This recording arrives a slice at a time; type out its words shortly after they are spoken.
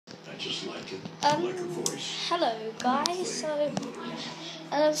Hello guys, so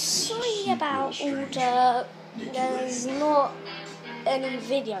sorry about all there's not any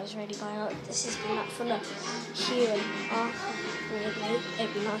videos really going on. This has been for the here and after really,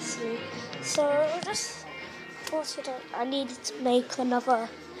 it'd be nice to me. So I just thought I needed to make another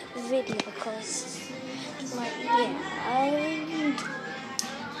video because so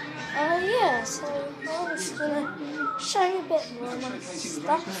I was gonna show you a bit more of my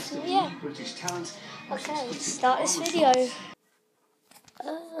stuff. Okay, let's start this video.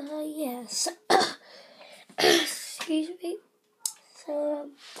 Yes. Excuse me. So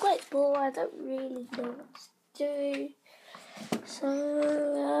I'm quite bored. I don't really know what to do. So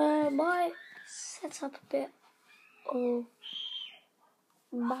I might set up a bit of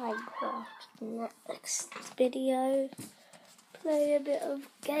Minecraft in the next video. Play a bit of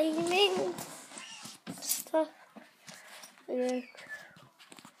gaming stuff. And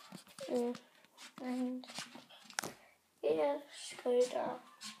just go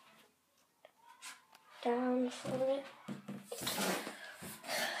down for it.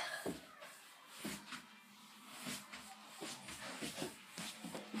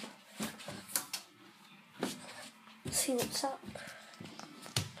 See what's up.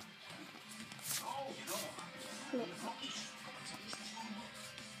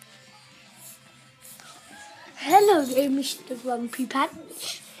 Hello there, Mr. Grumpy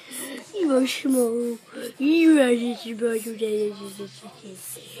Pants. Emotional. You are just about to say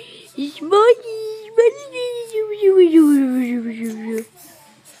it's money.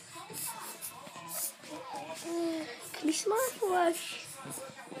 Can you smile for us?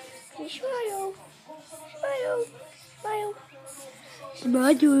 Can you smile? Smile. Smile.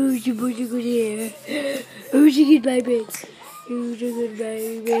 Smile. Who's a good baby? Who's a good baby? Who's a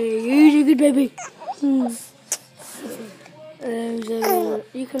good baby?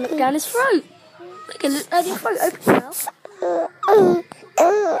 You can look down his throat. You can look down his throat. Open your mouth.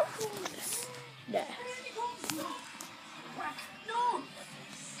 There.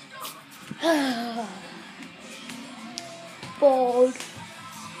 Bored.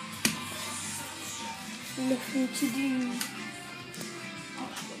 Nothing to do.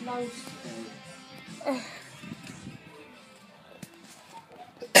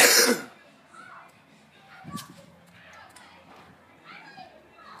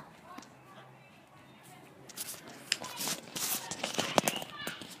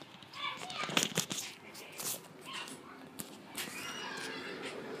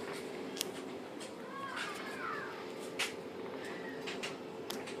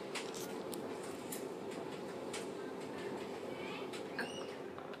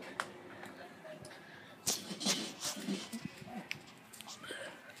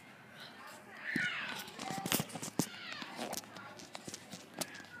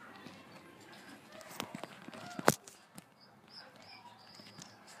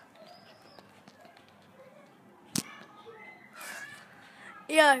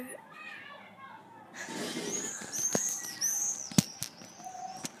 Yo.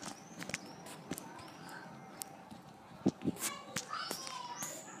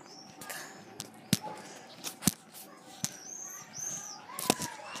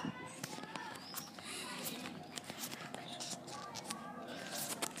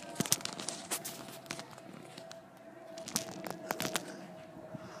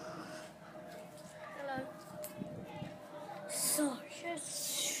 So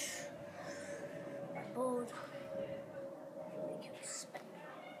just bored. Like you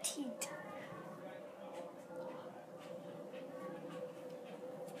expected.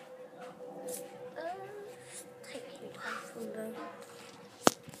 Take your time from there.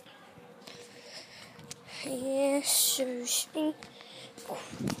 Yes, seriously.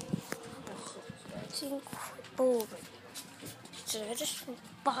 It's quite boring. So I just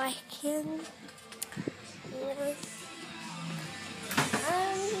biking.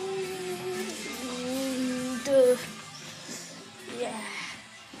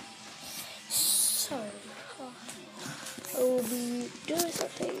 So I will be doing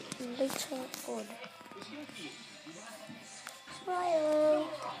something later on. Smile.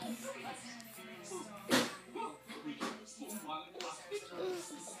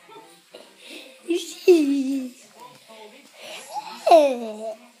 You see.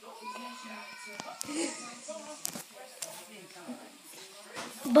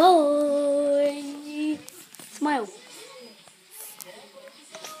 Boy. Smile.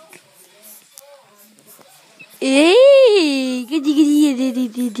 Hey,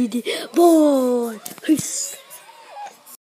 boy. Peace.